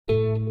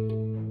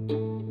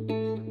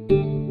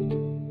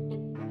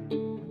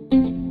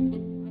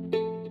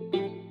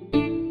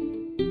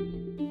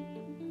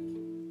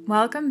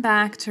Welcome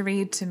back to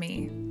Read to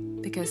Me,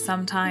 because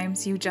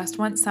sometimes you just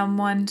want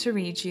someone to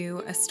read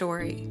you a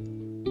story.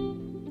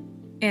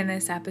 In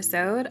this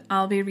episode,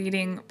 I'll be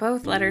reading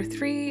both Letter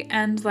 3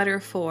 and Letter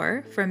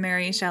 4 from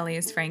Mary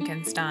Shelley's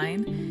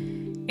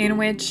Frankenstein, in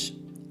which,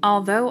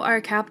 although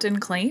our captain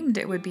claimed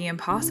it would be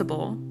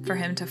impossible for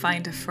him to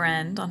find a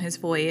friend on his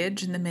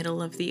voyage in the middle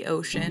of the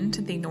ocean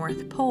to the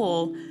North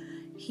Pole,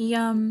 he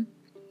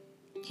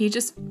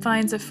just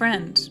finds a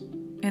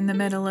friend in the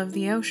middle of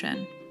the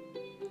ocean.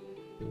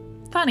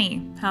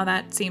 Funny how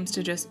that seems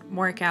to just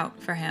work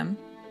out for him.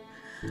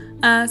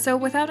 So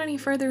without any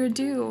further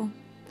ado,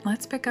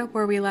 let's pick up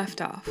where we left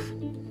off.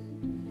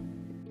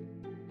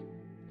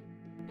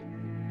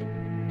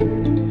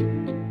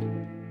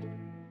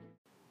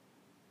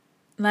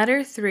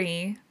 Letter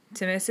 3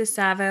 to Mrs.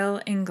 Saville,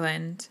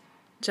 England,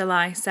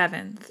 July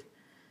 7th.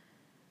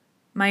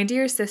 My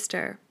dear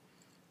sister,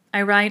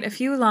 I write a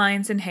few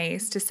lines in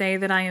haste to say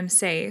that I am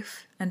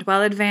safe and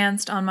well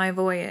advanced on my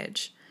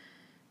voyage.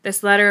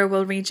 This letter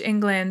will reach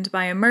England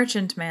by a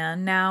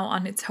merchantman now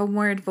on its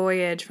homeward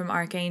voyage from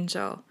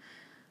Archangel,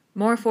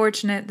 more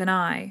fortunate than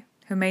I,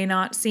 who may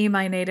not see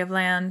my native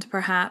land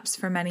perhaps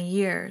for many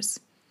years.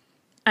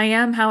 I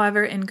am,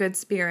 however, in good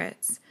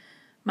spirits.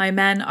 My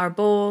men are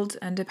bold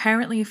and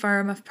apparently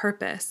firm of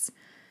purpose,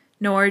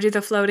 nor do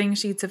the floating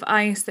sheets of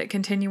ice that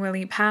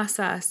continually pass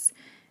us,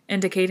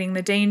 indicating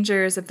the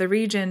dangers of the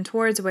region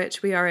towards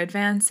which we are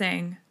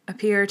advancing,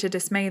 appear to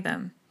dismay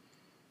them.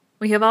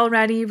 We have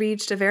already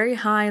reached a very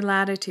high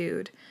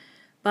latitude,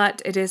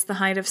 but it is the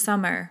height of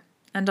summer,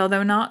 and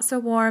although not so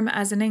warm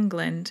as in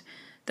England,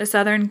 the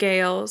southern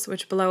gales,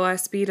 which blow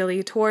us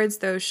speedily towards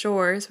those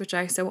shores which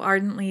I so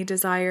ardently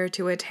desire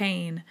to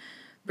attain,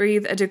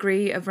 breathe a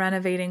degree of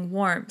renovating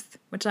warmth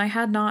which I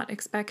had not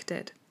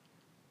expected.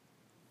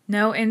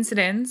 No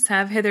incidents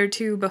have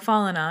hitherto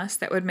befallen us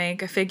that would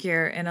make a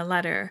figure in a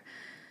letter.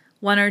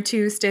 One or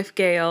two stiff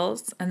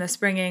gales and the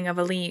springing of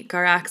a leak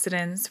are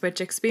accidents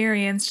which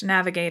experienced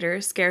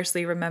navigators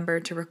scarcely remember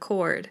to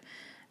record,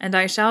 and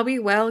I shall be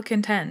well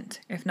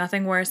content if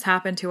nothing worse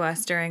happen to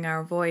us during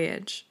our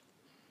voyage.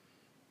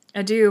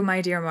 Adieu,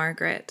 my dear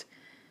Margaret.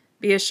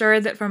 Be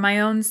assured that for my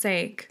own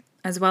sake,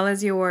 as well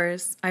as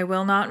yours, I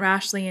will not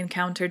rashly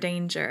encounter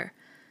danger.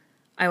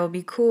 I will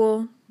be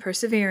cool,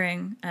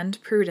 persevering,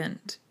 and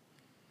prudent.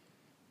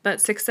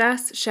 But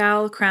success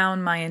shall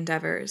crown my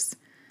endeavors.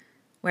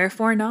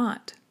 Wherefore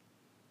not?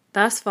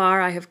 Thus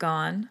far I have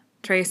gone,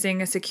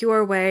 tracing a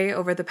secure way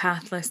over the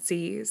pathless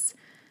seas,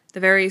 the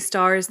very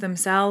stars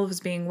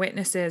themselves being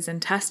witnesses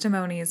and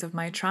testimonies of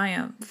my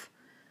triumph.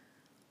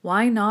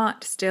 Why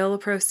not still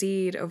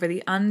proceed over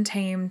the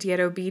untamed yet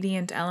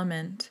obedient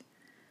element?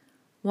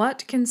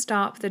 What can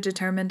stop the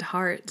determined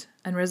heart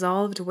and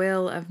resolved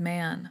will of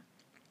man?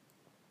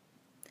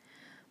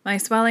 My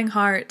swelling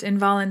heart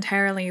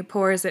involuntarily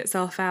pours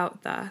itself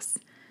out thus,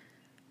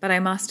 but I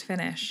must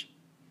finish.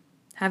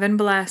 Heaven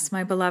bless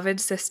my beloved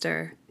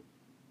sister,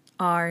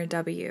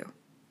 R.W.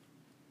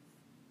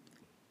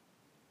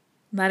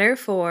 Letter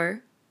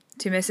 4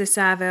 to Mrs.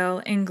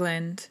 Saville,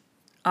 England,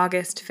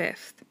 August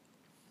 5th.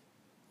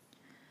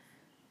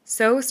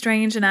 So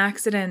strange an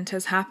accident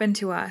has happened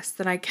to us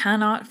that I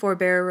cannot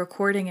forbear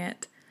recording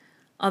it,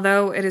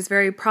 although it is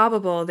very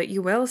probable that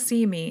you will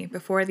see me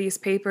before these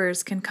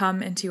papers can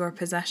come into your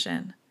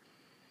possession.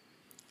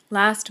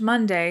 Last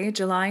Monday,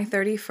 July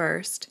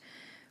 31st,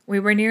 we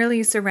were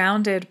nearly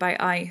surrounded by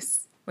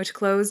ice, which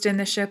closed in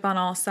the ship on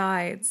all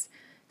sides,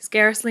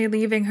 scarcely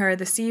leaving her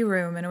the sea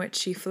room in which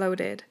she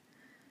floated.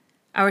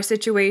 Our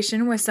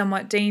situation was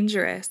somewhat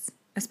dangerous,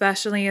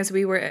 especially as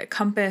we were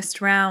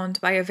compassed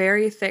round by a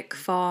very thick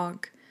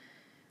fog.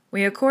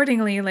 We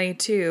accordingly lay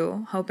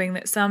to, hoping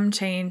that some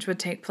change would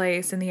take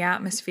place in the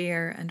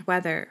atmosphere and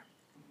weather.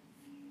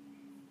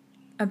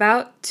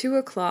 About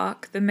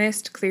 2:00, the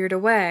mist cleared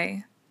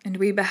away, and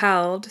we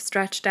beheld,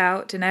 stretched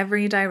out in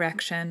every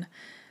direction,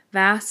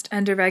 vast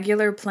and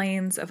irregular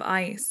plains of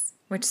ice,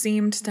 which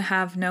seemed to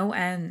have no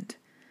end.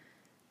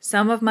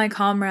 Some of my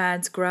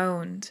comrades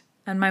groaned,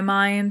 and my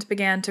mind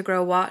began to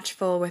grow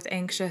watchful with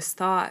anxious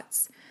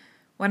thoughts,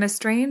 when a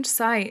strange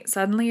sight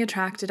suddenly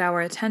attracted our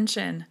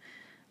attention,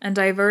 and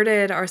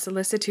diverted our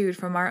solicitude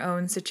from our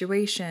own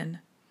situation.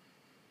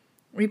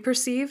 We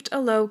perceived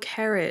a low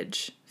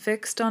carriage,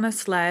 fixed on a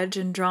sledge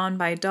and drawn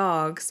by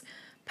dogs,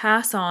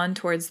 pass on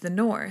towards the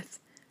north,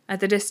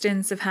 at the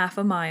distance of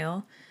 1/2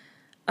 mile.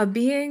 A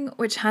being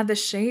which had the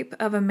shape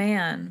of a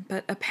man,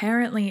 but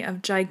apparently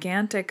of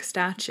gigantic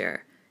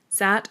stature,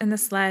 sat in the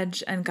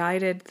sledge and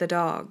guided the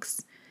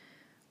dogs.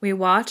 We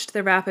watched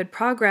the rapid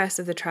progress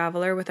of the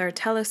traveler with our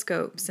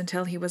telescopes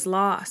until he was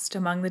lost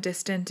among the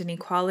distant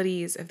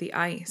inequalities of the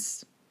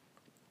ice.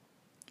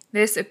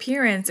 This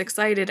appearance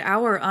excited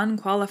our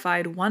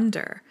unqualified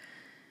wonder.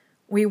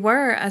 We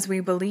were, as we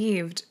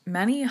believed,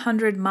 many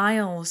 100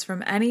 miles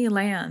from any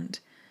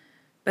land,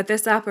 but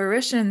this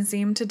apparition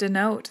seemed to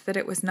denote that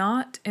it was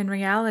not, in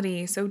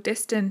reality, so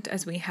distant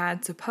as we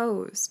had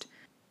supposed.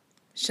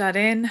 Shut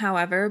in,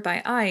 however,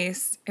 by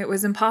ice, it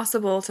was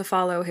impossible to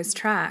follow his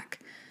track,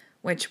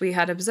 which we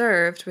had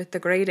observed with the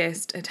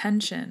greatest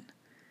attention.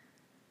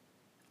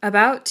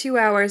 About 2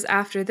 hours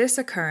after this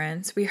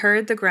occurrence, we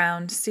heard the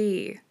ground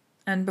sea,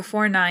 and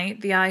before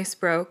night the ice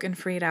broke and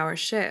freed our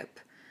ship.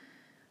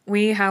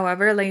 We,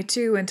 however, lay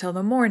to until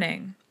the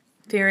morning,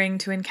 fearing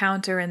to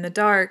encounter in the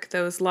dark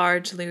those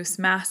large loose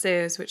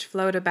masses which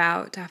float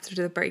about after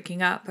the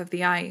breaking up of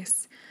the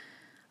ice.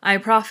 I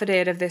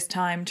profited of this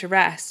time to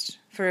rest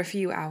for a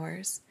few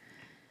hours.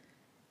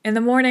 In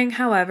the morning,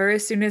 however,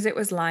 as soon as it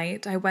was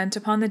light, I went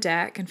upon the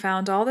deck and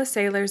found all the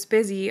sailors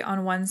busy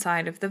on one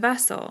side of the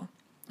vessel,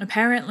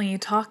 apparently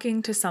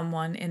talking to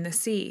someone in the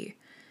sea.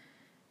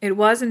 It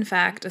was, in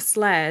fact, a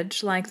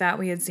sledge like that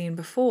we had seen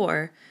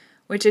before,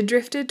 which had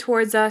drifted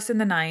towards us in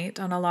the night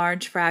on a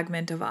large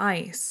fragment of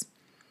ice.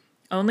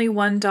 Only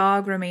one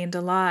dog remained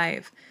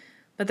alive,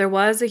 but there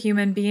was a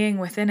human being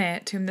within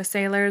it whom the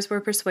sailors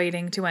were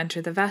persuading to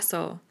enter the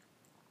vessel.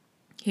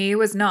 He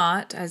was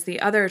not, as the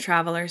other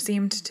traveler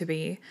seemed to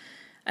be,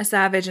 a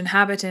savage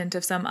inhabitant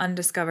of some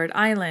undiscovered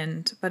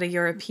island, but a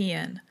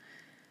European.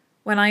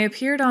 When I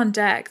appeared on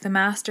deck, the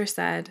master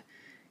said,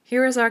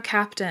 "Here is our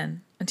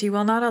captain, and he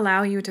will not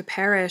allow you to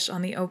perish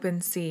on the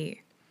open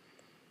sea."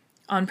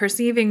 On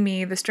perceiving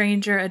me, the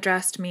stranger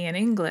addressed me in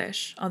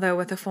English, although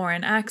with a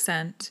foreign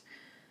accent.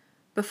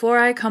 "Before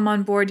I come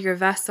on board your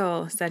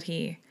vessel," said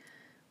he,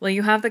 "will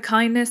you have the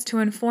kindness to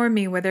inform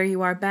me whither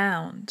you are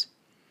bound?"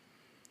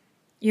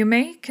 You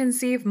may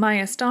conceive my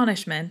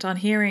astonishment on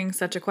hearing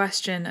such a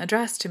question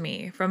addressed to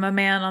me from a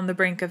man on the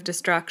brink of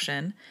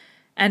destruction,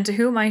 and to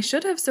whom I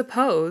should have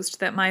supposed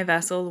that my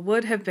vessel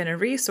would have been a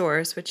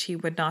resource which he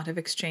would not have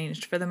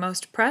exchanged for the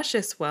most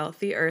precious wealth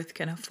the earth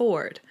can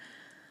afford.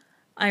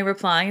 I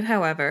replied,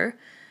 however,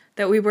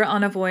 that we were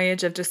on a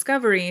voyage of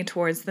discovery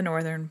towards the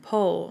northern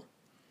pole.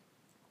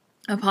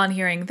 Upon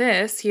hearing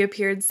this, he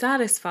appeared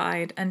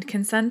satisfied and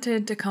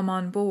consented to come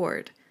on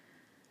board.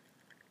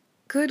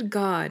 Good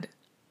God!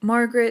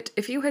 Margaret,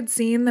 if you had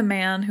seen the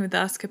man who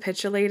thus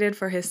capitulated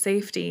for his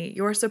safety,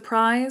 your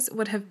surprise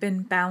would have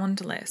been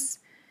boundless.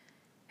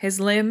 His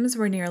limbs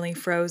were nearly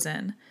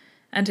frozen,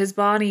 and his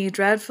body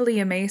dreadfully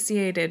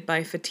emaciated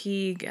by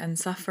fatigue and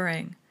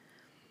suffering.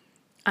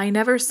 I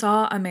never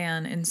saw a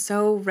man in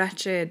so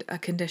wretched a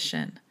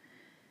condition.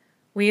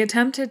 We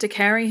attempted to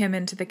carry him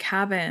into the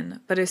cabin,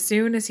 but as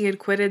soon as he had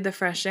quitted the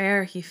fresh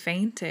air, he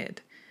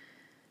fainted.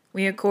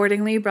 We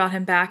accordingly brought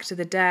him back to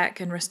the deck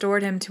and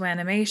restored him to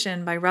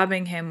animation by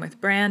rubbing him with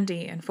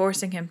brandy and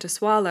forcing him to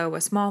swallow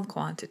a small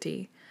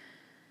quantity.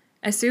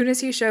 As soon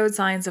as he showed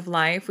signs of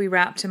life, we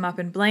wrapped him up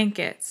in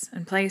blankets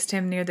and placed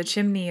him near the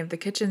chimney of the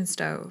kitchen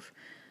stove.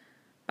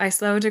 By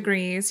slow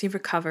degrees he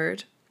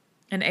recovered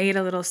and ate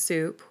a little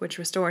soup, which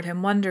restored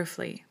him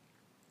wonderfully.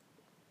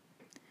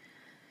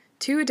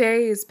 2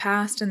 days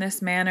passed in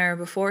this manner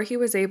before he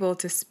was able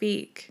to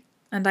speak,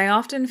 and I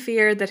often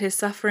feared that his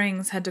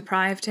sufferings had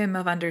deprived him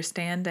of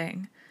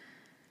understanding.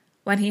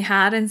 When he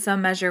had in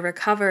some measure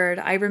recovered,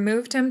 I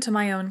removed him to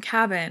my own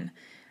cabin,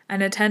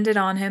 and attended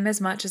on him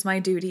as much as my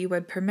duty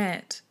would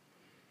permit.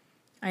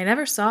 I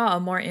never saw a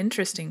more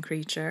interesting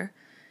creature.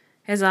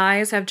 His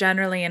eyes have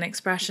generally an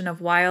expression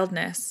of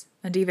wildness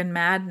and even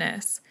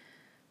madness,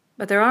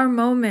 but there are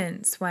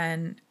moments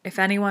when, if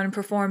anyone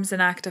performs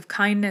an act of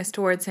kindness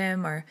towards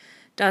him or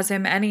does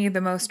him any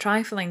the most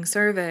trifling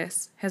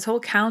service, his whole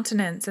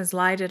countenance is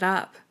lighted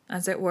up,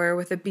 as it were,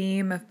 with a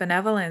beam of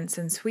benevolence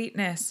and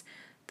sweetness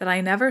that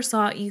I never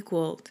saw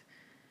equaled.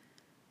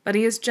 But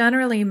he is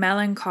generally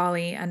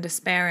melancholy and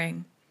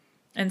despairing,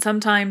 and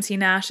sometimes he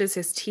gnashes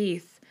his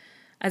teeth,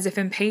 as if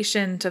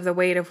impatient of the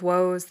weight of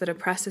woes that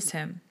oppresses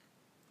him.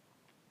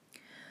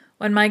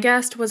 When my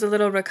guest was a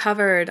little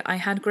recovered, I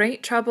had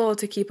great trouble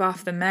to keep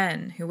off the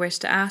men who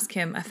wished to ask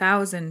him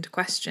 1,000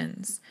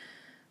 questions,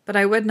 but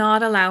I would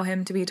not allow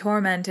him to be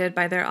tormented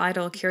by their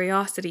idle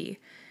curiosity,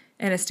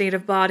 in a state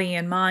of body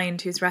and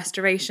mind whose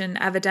restoration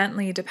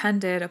evidently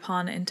depended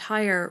upon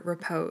entire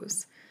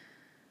repose.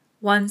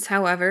 Once,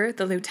 however,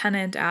 the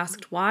lieutenant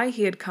asked why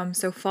he had come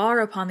so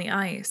far upon the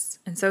ice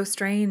in so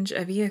strange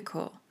a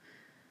vehicle.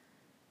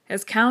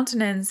 His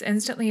countenance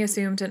instantly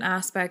assumed an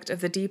aspect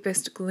of the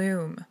deepest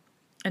gloom,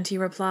 and he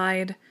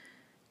replied,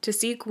 "To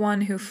seek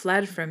one who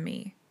fled from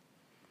me."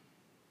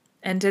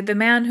 "And did the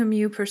man whom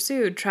you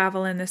pursued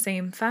travel in the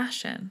same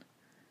fashion?"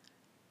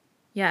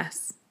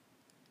 "Yes."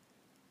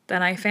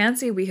 "Then I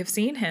fancy we have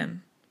seen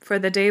him, for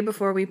the day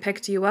before we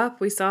picked you up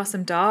we saw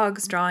some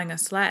dogs drawing a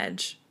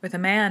sledge, with a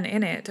man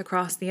in it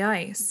across the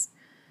ice."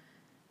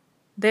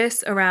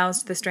 This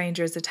aroused the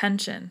stranger's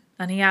attention,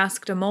 and he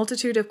asked a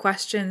multitude of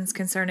questions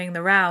concerning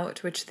the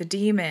route which the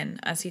demon,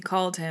 as he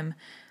called him,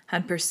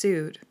 had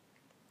pursued.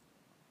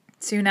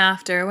 Soon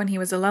after, when he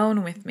was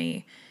alone with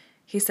me,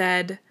 he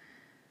said,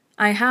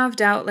 "I have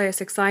doubtless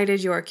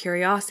excited your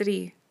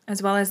curiosity,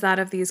 as well as that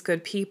of these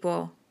good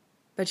people,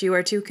 but you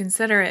are too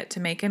considerate to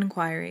make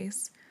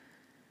inquiries."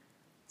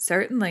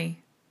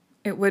 "Certainly.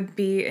 It would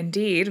be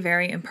indeed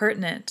very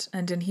impertinent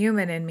and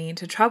inhuman in me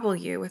to trouble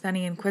you with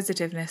any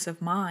inquisitiveness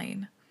of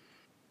mine."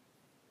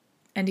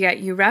 "And yet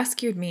you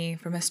rescued me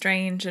from a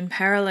strange and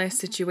perilous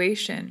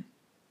situation.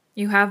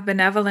 You have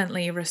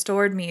benevolently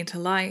restored me to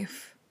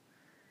life."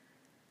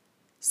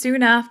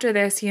 Soon after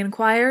this, he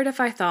inquired if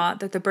I thought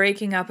that the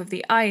breaking up of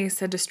the ice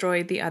had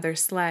destroyed the other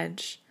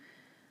sledge.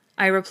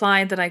 I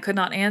replied that I could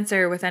not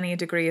answer with any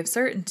degree of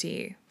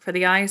certainty, for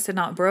the ice had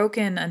not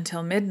broken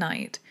until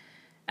midnight,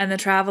 and the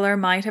traveler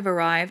might have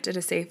arrived at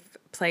a safe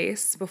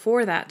place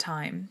before that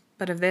time,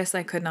 but of this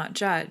I could not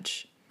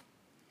judge.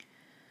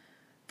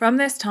 From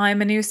this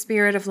time, a new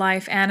spirit of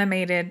life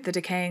animated the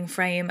decaying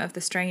frame of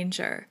the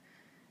stranger.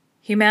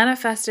 He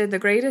manifested the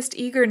greatest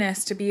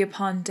eagerness to be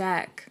upon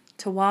deck,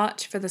 to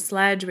watch for the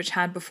sledge which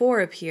had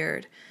before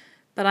appeared,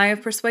 but I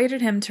have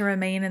persuaded him to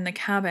remain in the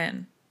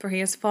cabin, for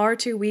he is far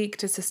too weak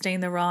to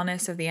sustain the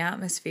rawness of the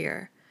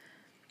atmosphere.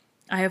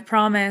 I have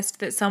promised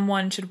that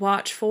someone should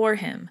watch for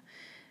him,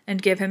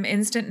 and give him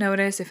instant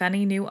notice if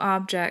any new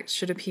object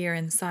should appear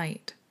in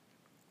sight.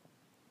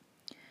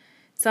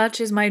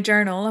 Such is my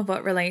journal of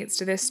what relates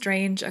to this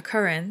strange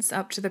occurrence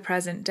up to the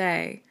present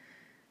day.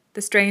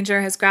 The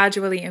stranger has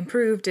gradually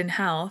improved in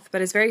health,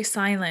 but is very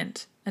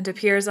silent, and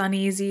appears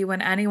uneasy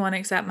when anyone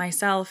except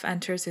myself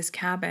enters his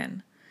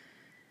cabin.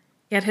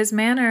 Yet his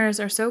manners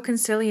are so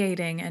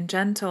conciliating and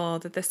gentle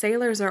that the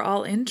sailors are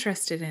all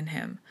interested in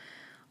him,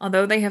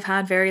 although they have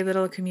had very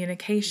little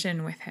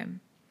communication with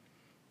him.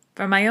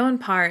 For my own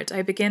part,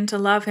 I begin to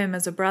love him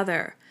as a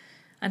brother,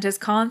 and his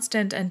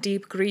constant and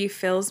deep grief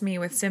fills me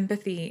with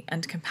sympathy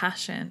and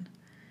compassion.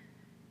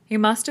 He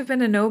must have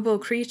been a noble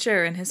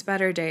creature in his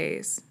better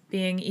days,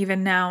 being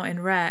even now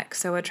in wreck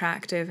so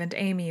attractive and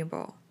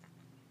amiable.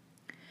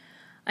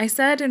 I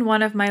said in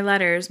one of my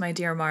letters, my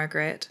dear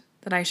Margaret,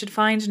 that I should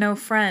find no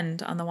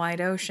friend on the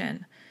wide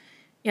ocean,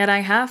 yet I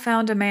have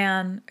found a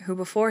man who,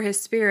 before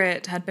his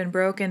spirit had been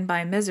broken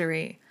by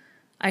misery,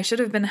 I should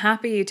have been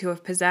happy to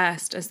have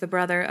possessed as the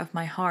brother of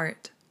my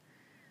heart.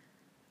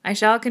 I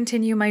shall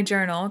continue my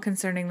journal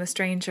concerning the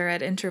stranger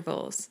at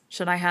intervals,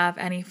 should I have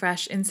any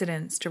fresh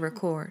incidents to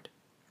record.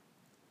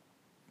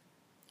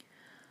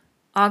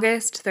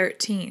 August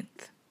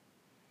 13th.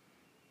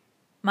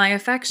 My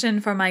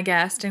affection for my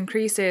guest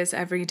increases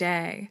every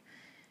day.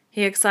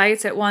 He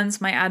excites at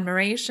once my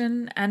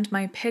admiration and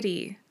my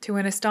pity to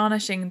an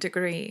astonishing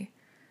degree.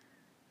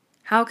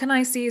 How can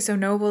I see so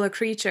noble a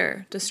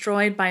creature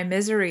destroyed by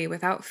misery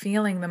without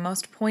feeling the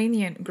most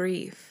poignant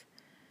grief?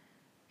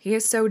 He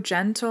is so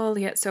gentle,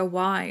 yet so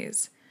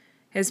wise.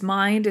 His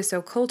mind is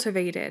so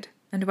cultivated,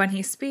 and when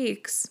he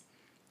speaks,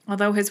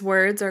 although his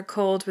words are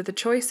culled with the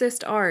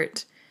choicest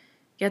art,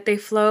 yet they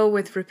flow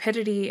with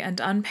rapidity and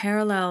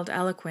unparalleled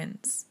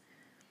eloquence.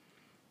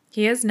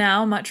 He is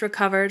now much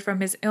recovered from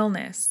his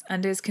illness,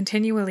 and is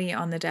continually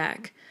on the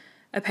deck,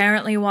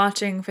 apparently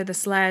watching for the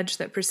sledge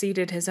that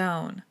preceded his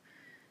own.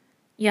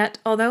 Yet,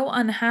 although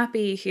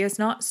unhappy, he is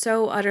not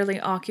so utterly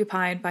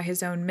occupied by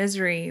his own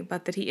misery,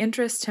 but that he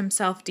interests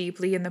himself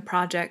deeply in the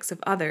projects of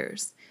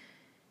others.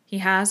 He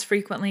has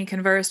frequently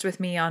conversed with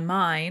me on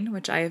mine,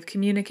 which I have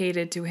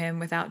communicated to him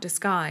without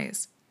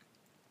disguise.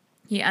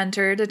 He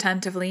entered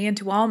attentively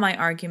into all my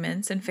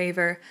arguments in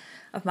favor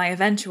of my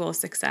eventual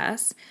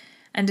success,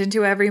 and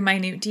into every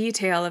minute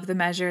detail of the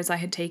measures I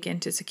had taken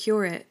to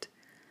secure it.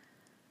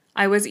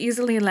 I was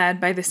easily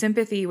led by the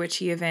sympathy which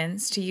he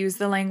evinced to use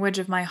the language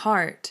of my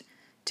heart,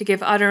 to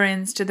give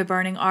utterance to the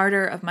burning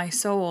ardor of my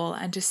soul,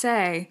 and to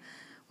say,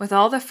 with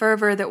all the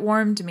fervor that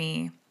warmed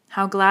me,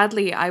 how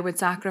gladly I would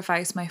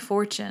sacrifice my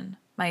fortune,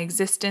 my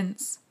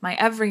existence, my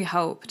every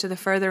hope to the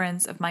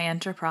furtherance of my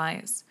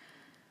enterprise.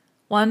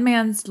 One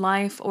man's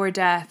life or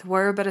death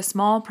were but a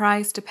small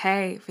price to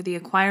pay for the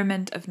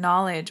acquirement of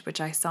knowledge which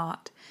I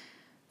sought,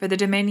 for the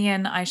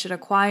dominion I should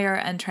acquire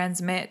and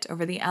transmit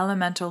over the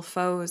elemental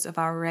foes of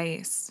our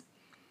race.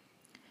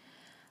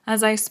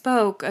 As I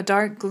spoke, a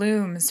dark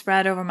gloom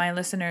spread over my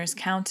listener's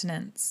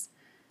countenance.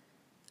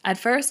 At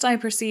first I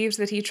perceived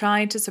that he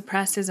tried to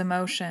suppress his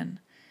emotion.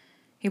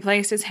 He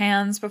placed his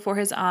hands before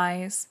his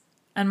eyes,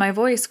 and my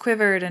voice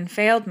quivered and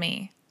failed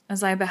me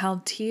as I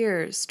beheld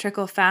tears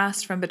trickle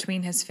fast from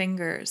between his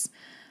fingers.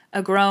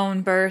 A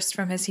groan burst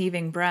from his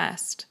heaving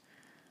breast.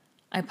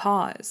 I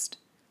paused.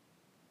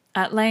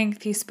 At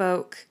length he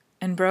spoke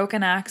in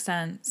broken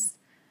accents.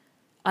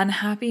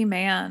 "Unhappy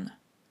man,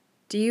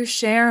 do you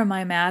share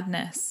my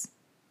madness?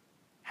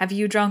 Have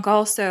you drunk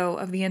also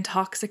of the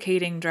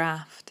intoxicating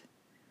draught?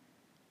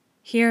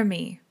 Hear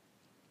me.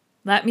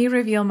 Let me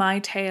reveal my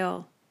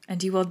tale,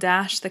 and you will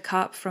dash the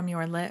cup from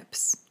your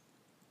lips."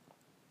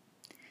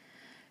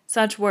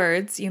 Such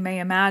words, you may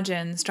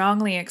imagine,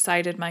 strongly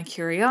excited my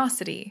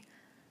curiosity,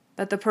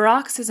 but the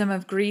paroxysm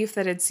of grief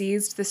that had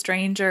seized the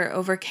stranger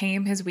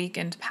overcame his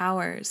weakened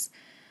powers,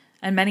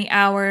 and many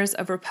hours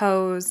of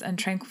repose and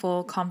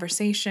tranquil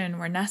conversation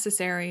were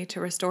necessary to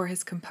restore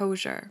his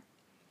composure.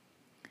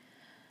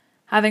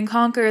 Having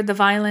conquered the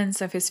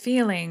violence of his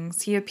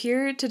feelings, he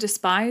appeared to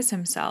despise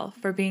himself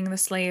for being the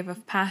slave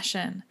of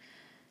passion,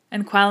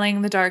 and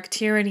quelling the dark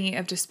tyranny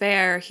of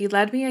despair, he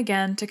led me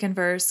again to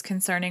converse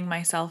concerning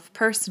myself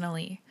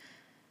personally.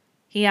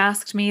 He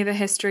asked me the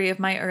history of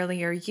my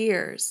earlier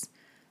years.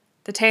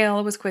 The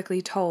tale was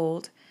quickly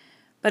told,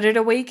 but it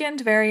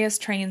awakened various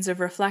trains of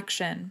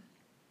reflection.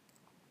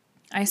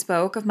 I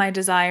spoke of my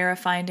desire of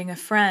finding a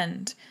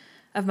friend,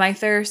 of my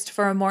thirst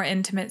for a more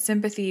intimate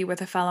sympathy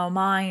with a fellow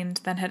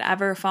mind than had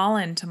ever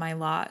fallen to my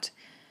lot,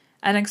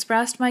 and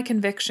expressed my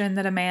conviction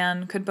that a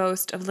man could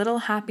boast of little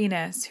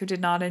happiness who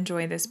did not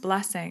enjoy this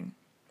blessing.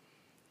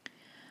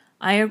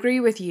 "I agree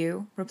with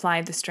you,"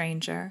 replied the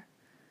stranger.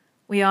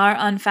 "We are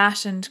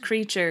unfashioned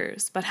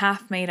creatures, but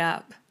half made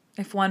up.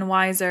 If one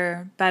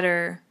wiser,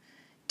 better,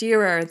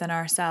 dearer than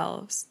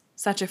ourselves,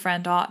 such a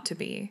friend ought to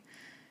be.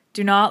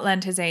 Do not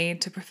lend his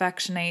aid to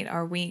perfectionate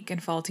our weak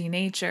and faulty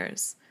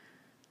natures.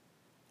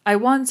 I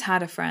once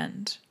had a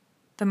friend,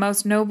 the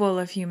most noble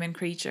of human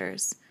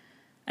creatures,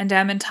 and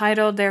am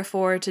entitled,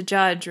 therefore, to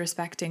judge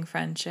respecting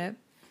friendship.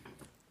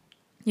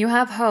 You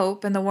have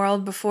hope and the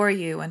world before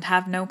you, and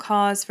have no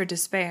cause for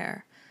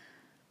despair.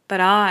 But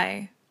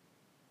I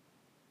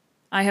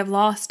have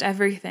lost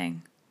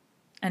everything,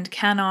 and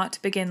cannot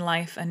begin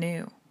life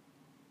anew."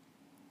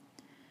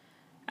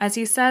 As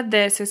he said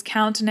this, his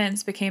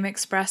countenance became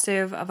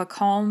expressive of a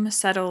calm,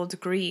 settled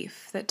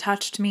grief that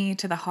touched me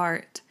to the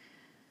heart.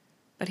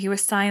 But he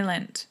was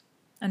silent,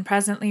 and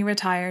presently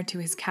retired to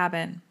his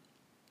cabin.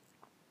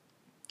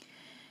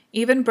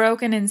 Even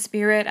broken in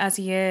spirit as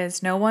he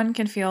is, no one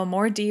can feel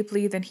more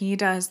deeply than he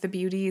does the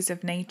beauties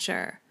of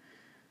nature.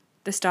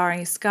 The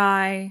starry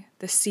sky,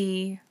 the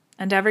sea,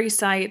 and every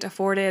sight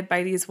afforded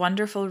by these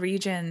wonderful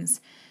regions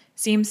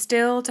seem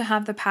still to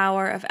have the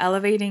power of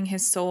elevating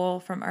his soul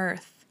from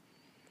earth.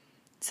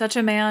 Such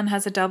a man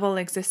has a double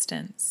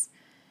existence.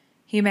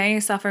 He may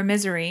suffer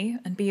misery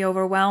and be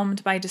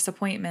overwhelmed by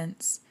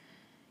disappointments.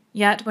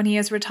 Yet when he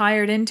has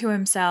retired into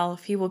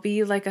himself, he will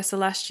be like a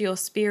celestial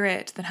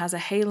spirit that has a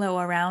halo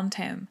around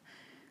him,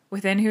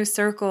 within whose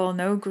circle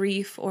no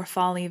grief or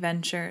folly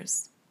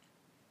ventures.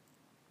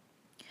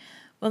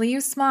 Will you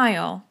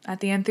smile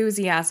at the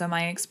enthusiasm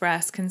I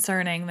express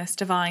concerning this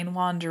divine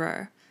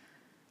wanderer?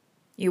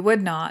 You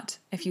would not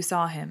if you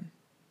saw him.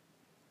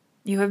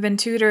 You have been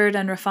tutored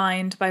and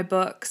refined by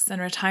books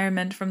and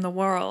retirement from the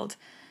world,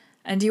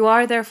 and you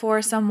are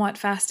therefore somewhat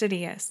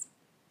fastidious,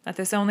 but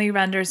this only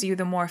renders you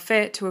the more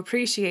fit to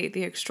appreciate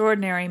the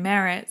extraordinary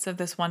merits of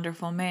this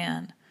wonderful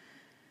man.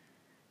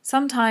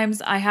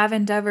 Sometimes I have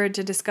endeavored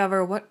to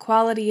discover what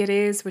quality it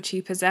is which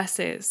he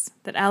possesses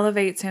that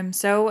elevates him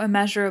so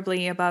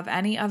immeasurably above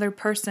any other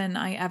person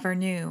I ever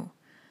knew.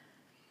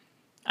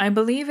 I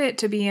believe it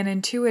to be an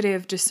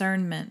intuitive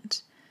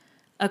discernment,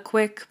 a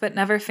quick but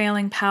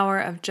never-failing power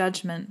of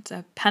judgment,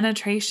 a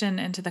penetration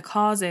into the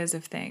causes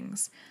of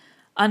things,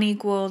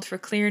 unequaled for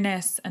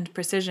clearness and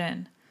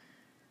precision.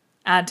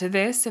 Add to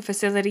this a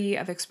facility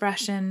of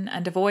expression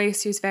and a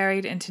voice whose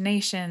varied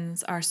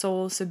intonations are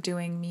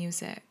soul-subduing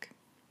music.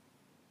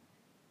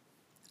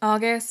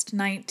 August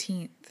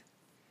 19th.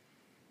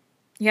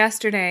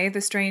 Yesterday the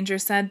stranger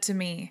said to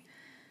me,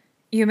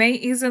 "You may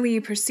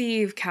easily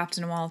perceive,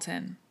 Captain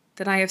Walton,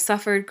 that I have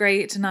suffered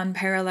great and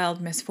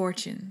unparalleled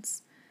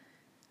misfortunes.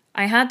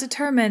 I had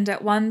determined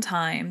at one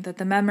time that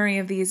the memory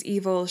of these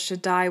evils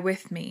should die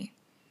with me,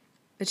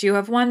 but you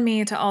have won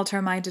me to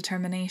alter my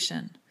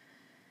determination.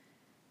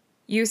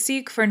 You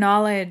seek for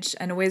knowledge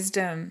and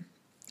wisdom,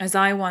 as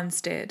I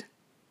once did,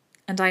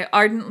 and I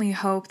ardently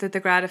hope that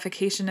the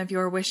gratification of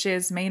your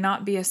wishes may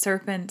not be a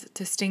serpent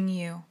to sting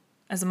you,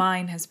 as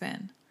mine has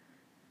been.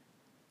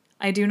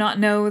 I do not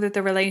know that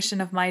the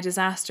relation of my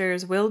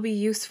disasters will be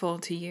useful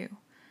to you,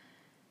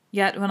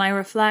 yet when I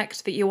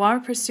reflect that you are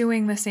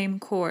pursuing the same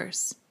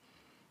course,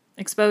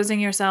 exposing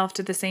yourself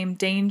to the same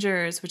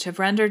dangers which have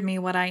rendered me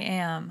what I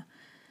am,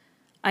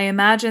 I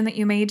imagine that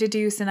you may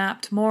deduce an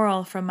apt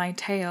moral from my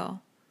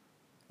tale,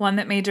 one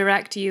that may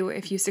direct you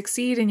if you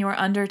succeed in your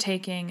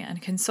undertaking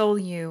and console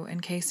you in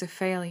case of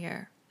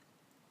failure.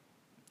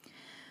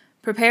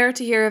 Prepare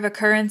to hear of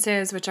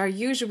occurrences which are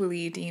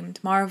usually deemed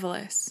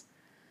marvelous.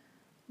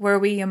 Were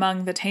we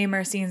among the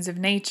tamer scenes of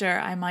nature,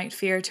 I might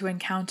fear to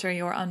encounter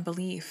your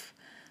unbelief,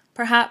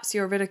 perhaps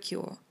your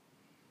ridicule.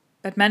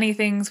 But many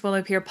things will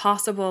appear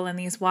possible in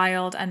these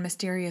wild and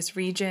mysterious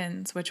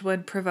regions which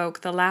would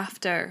provoke the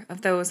laughter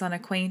of those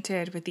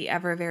unacquainted with the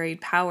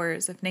ever-varied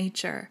powers of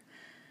nature.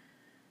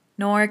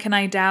 Nor can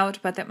I doubt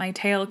but that my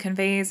tale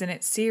conveys in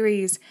its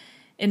series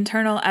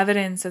internal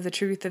evidence of the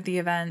truth of the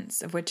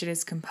events of which it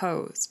is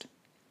composed.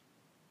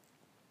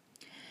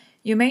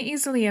 You may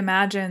easily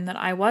imagine that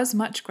I was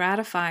much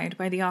gratified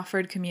by the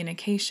offered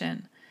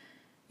communication,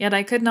 yet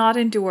I could not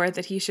endure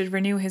that he should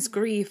renew his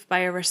grief by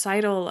a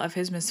recital of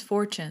his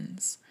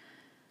misfortunes.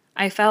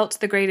 I felt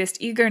the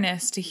greatest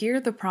eagerness to hear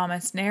the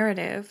promised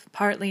narrative,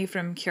 partly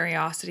from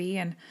curiosity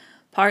and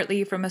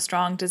partly from a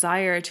strong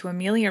desire to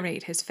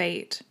ameliorate his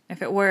fate,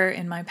 if it were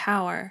in my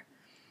power.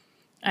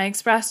 I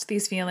expressed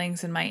these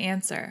feelings in my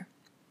answer.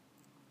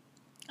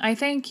 "I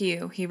thank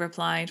you," he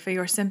replied, "for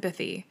your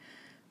sympathy,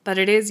 but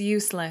it is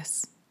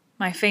useless.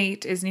 My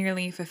fate is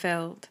nearly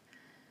fulfilled.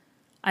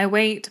 I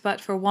wait but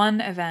for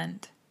one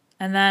event,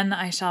 and then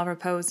I shall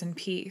repose in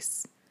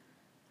peace.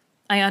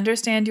 I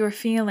understand your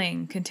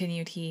feeling,"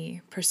 continued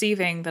he,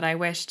 perceiving that I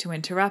wished to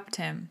interrupt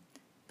him,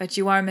 "but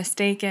you are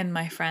mistaken,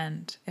 my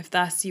friend, if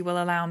thus you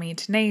will allow me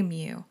to name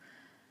you.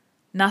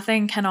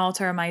 Nothing can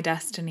alter my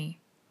destiny.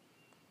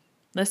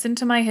 Listen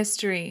to my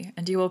history,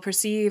 and you will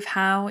perceive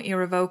how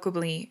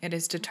irrevocably it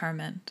is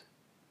determined."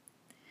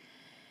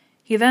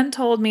 He then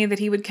told me that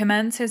he would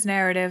commence his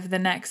narrative the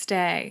next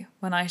day,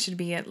 when I should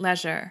be at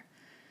leisure.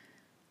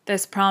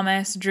 This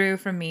promise drew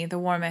from me the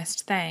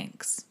warmest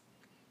thanks.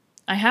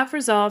 I have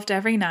resolved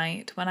every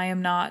night, when I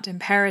am not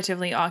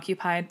imperatively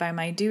occupied by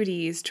my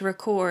duties, to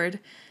record,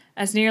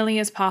 as nearly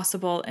as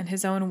possible in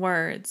his own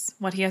words,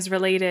 what he has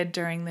related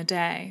during the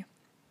day.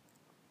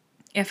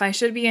 If I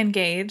should be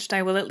engaged,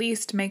 I will at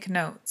least make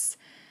notes.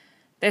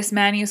 This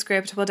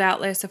manuscript will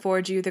doubtless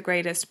afford you the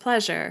greatest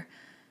pleasure,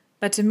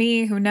 but to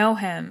me who know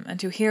him, and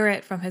to hear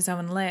it from his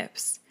own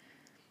lips,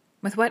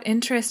 with what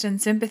interest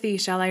and sympathy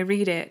shall I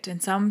read it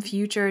in some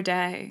future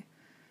day?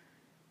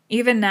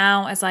 Even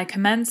now, as I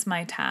commence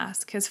my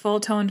task, his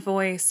full-toned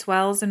voice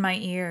swells in my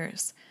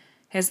ears,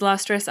 his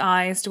lustrous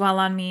eyes dwell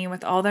on me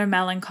with all their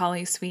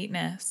melancholy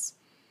sweetness.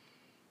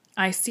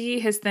 I see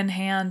his thin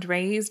hand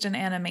raised in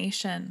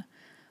animation,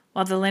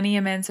 while the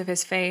lineaments of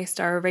his face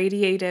are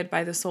irradiated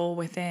by the soul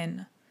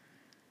within.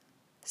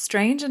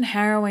 Strange and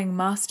harrowing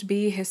must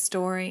be his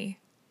story.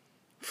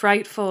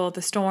 Frightful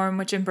the storm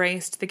which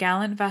embraced the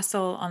gallant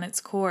vessel on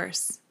its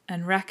course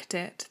and wrecked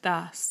it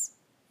thus.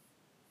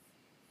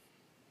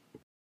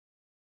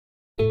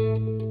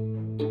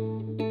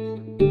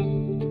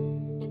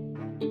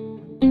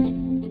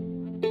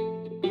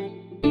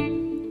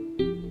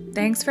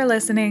 Thanks for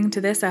listening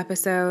to this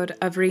episode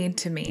of Read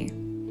to Me.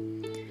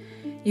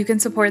 You can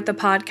support the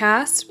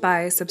podcast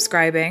by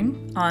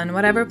subscribing on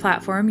whatever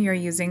platform you're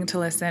using to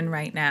listen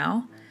right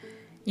now.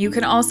 You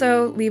can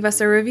also leave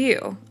us a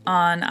review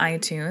on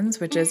iTunes,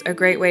 which is a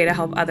great way to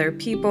help other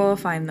people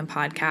find the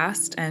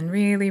podcast and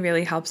really,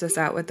 really helps us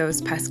out with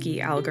those pesky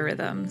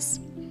algorithms.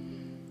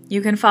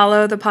 You can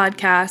follow the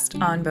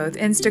podcast on both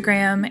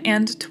Instagram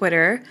and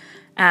Twitter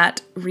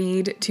at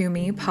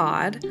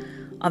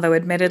ReadToMePod, although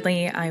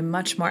admittedly I'm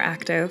much more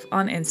active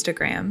on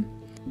Instagram.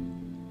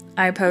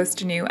 I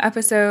post new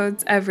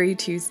episodes every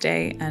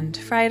Tuesday and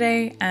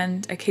Friday,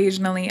 and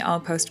occasionally I'll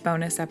post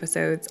bonus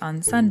episodes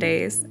on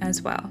Sundays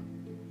as well.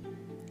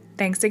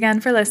 Thanks again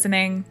for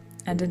listening,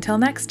 and until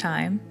next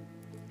time,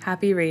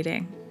 happy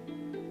reading.